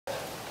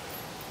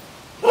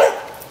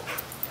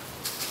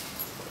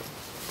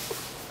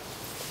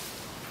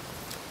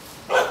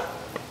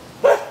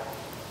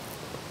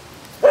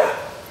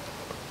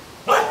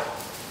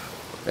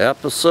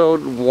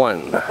Episode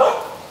 1.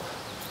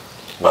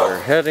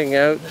 We're heading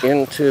out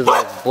into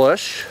the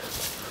bush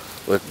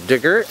with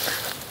Digger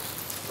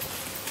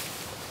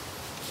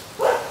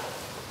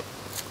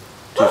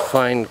to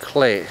find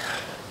clay.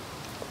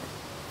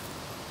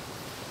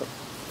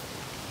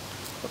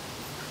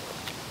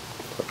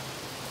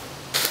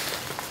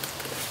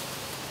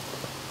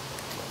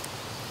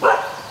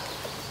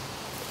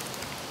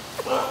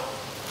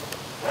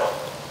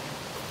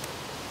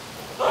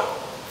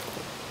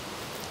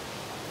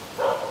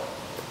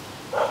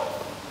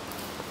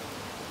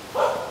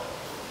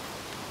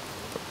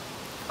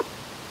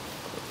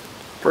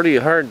 Pretty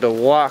hard to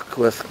walk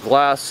with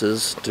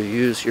glasses to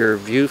use your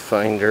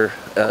viewfinder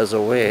as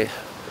a way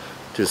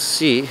to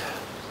see.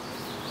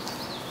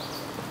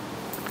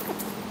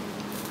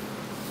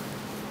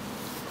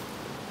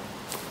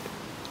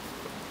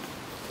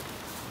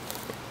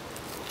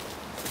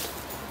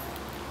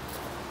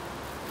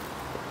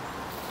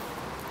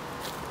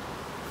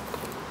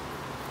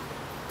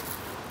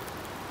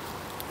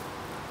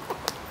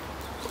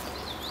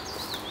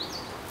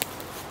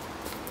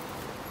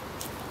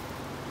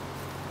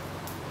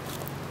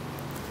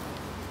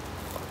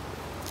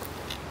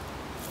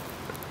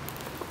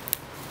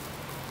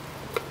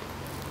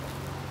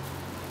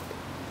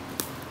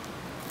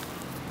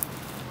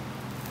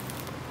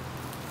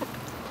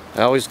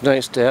 Always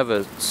nice to have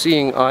a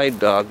seeing eye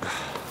dog.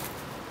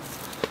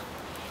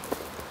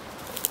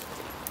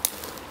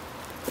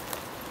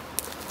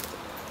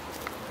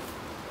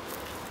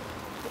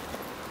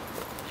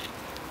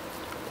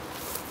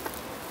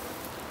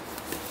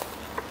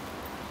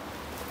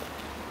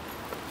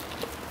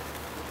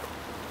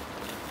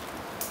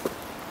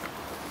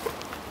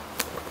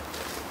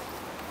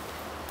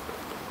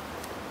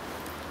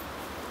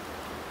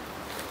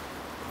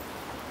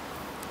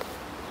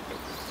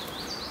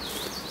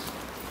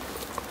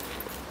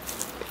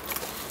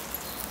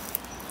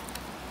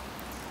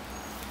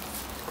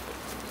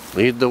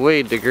 Lead the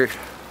way, Digger.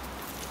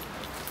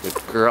 Good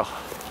girl.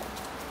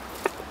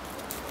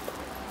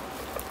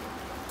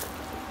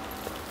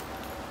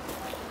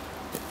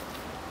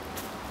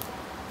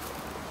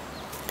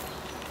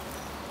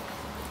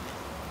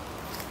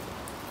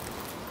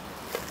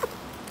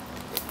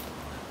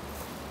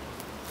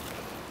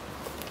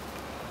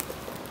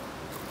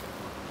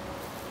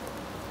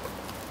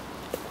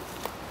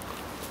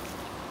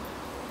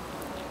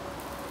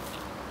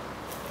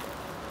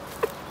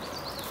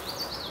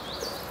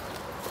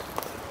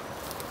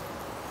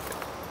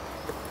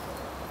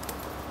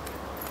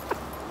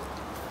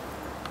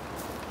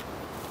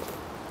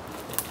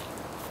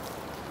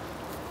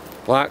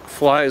 Black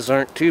flies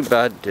aren't too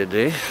bad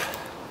today.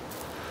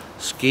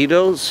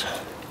 Mosquitoes,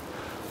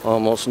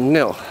 almost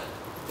nil.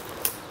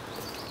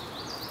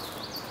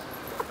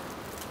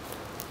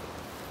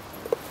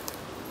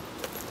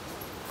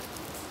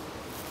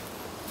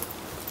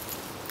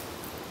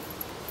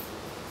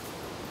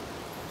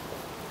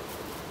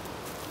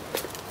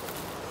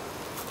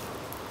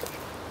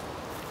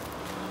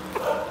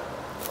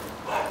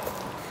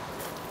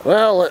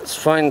 Well, let's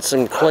find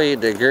some clay,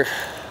 Digger.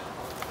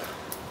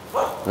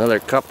 Another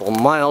couple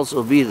miles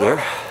will be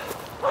there.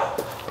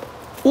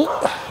 Ooh,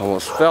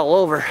 almost fell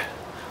over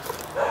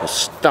a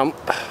stump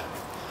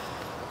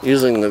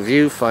using the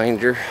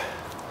viewfinder.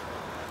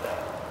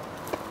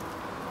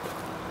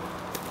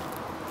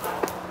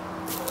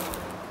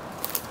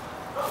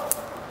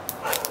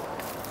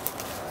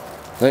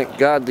 Thank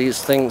God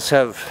these things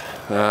have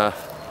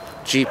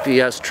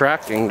GPS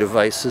tracking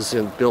devices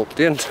built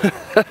in.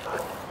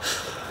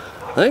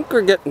 I think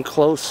we're getting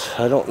close.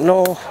 I don't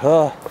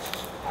know.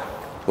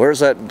 Where's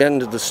that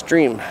bend of the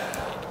stream?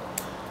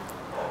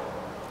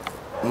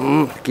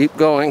 Keep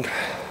going.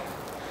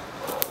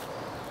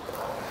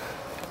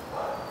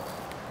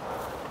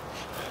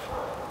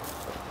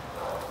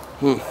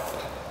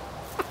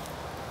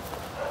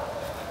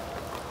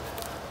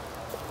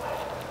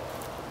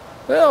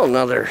 Well,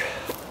 another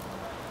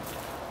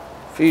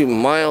few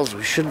miles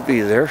we should be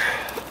there.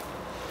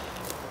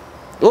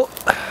 Oh,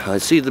 I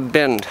see the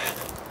bend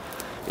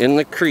in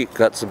the creek.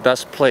 That's the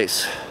best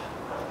place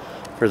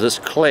for this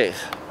clay.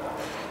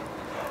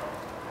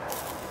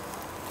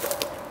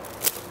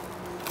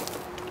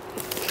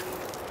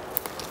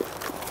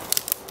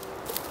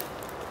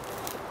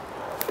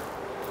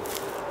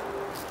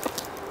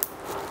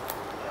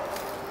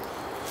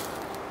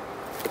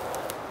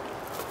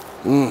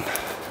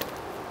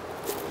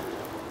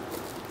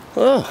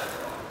 Oh,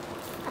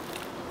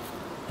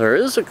 there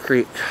is a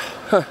creek.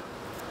 Huh.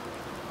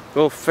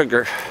 Go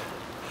figure.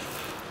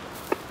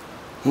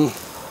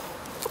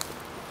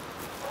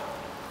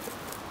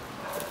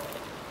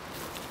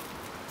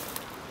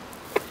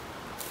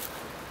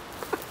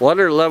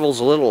 Water level's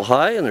a little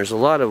high and there's a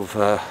lot of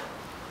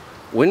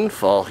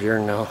windfall here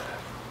now.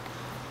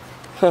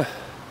 Huh.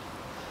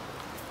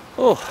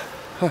 Oh.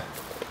 Huh.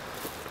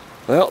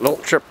 Well,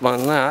 don't trip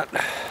on that.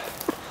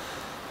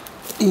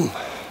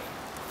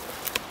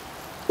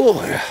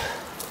 Oh, yeah.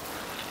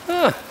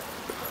 Ah,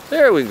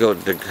 there we go,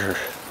 Digger.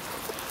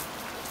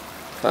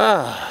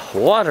 Ah,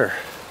 water.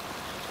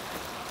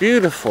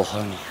 Beautiful,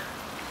 honey.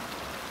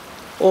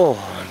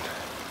 on.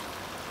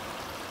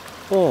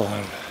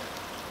 On.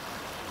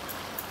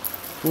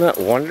 Isn't that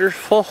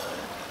wonderful?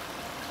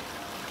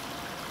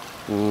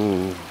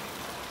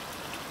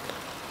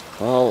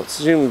 Well, let's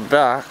zoom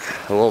back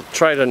and we'll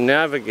try to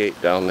navigate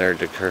down there,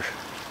 Dicker.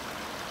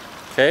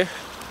 Okay?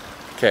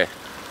 Okay.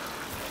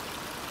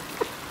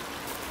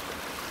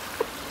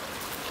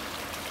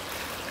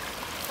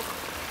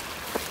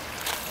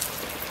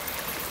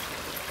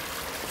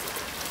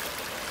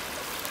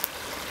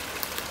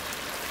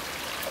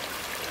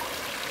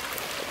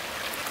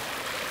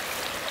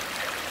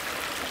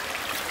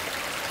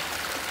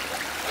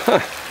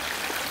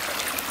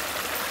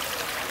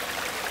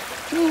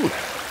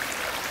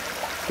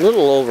 A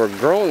little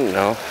overgrown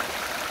now.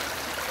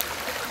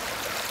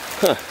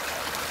 Huh.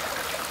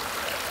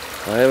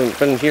 I haven't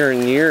been here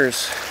in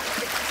years.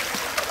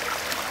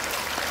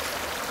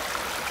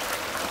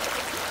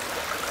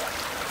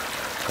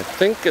 I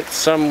think it's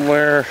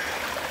somewhere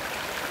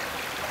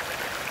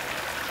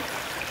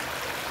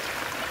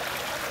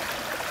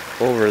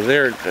over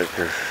there,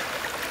 Dicker.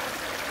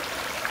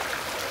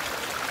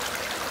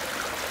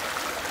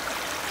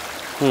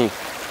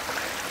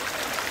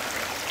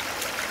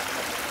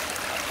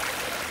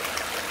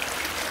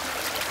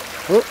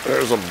 Oh,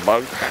 there's a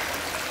bug.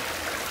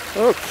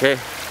 Okay.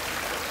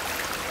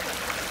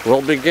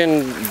 We'll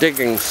begin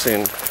digging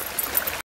soon.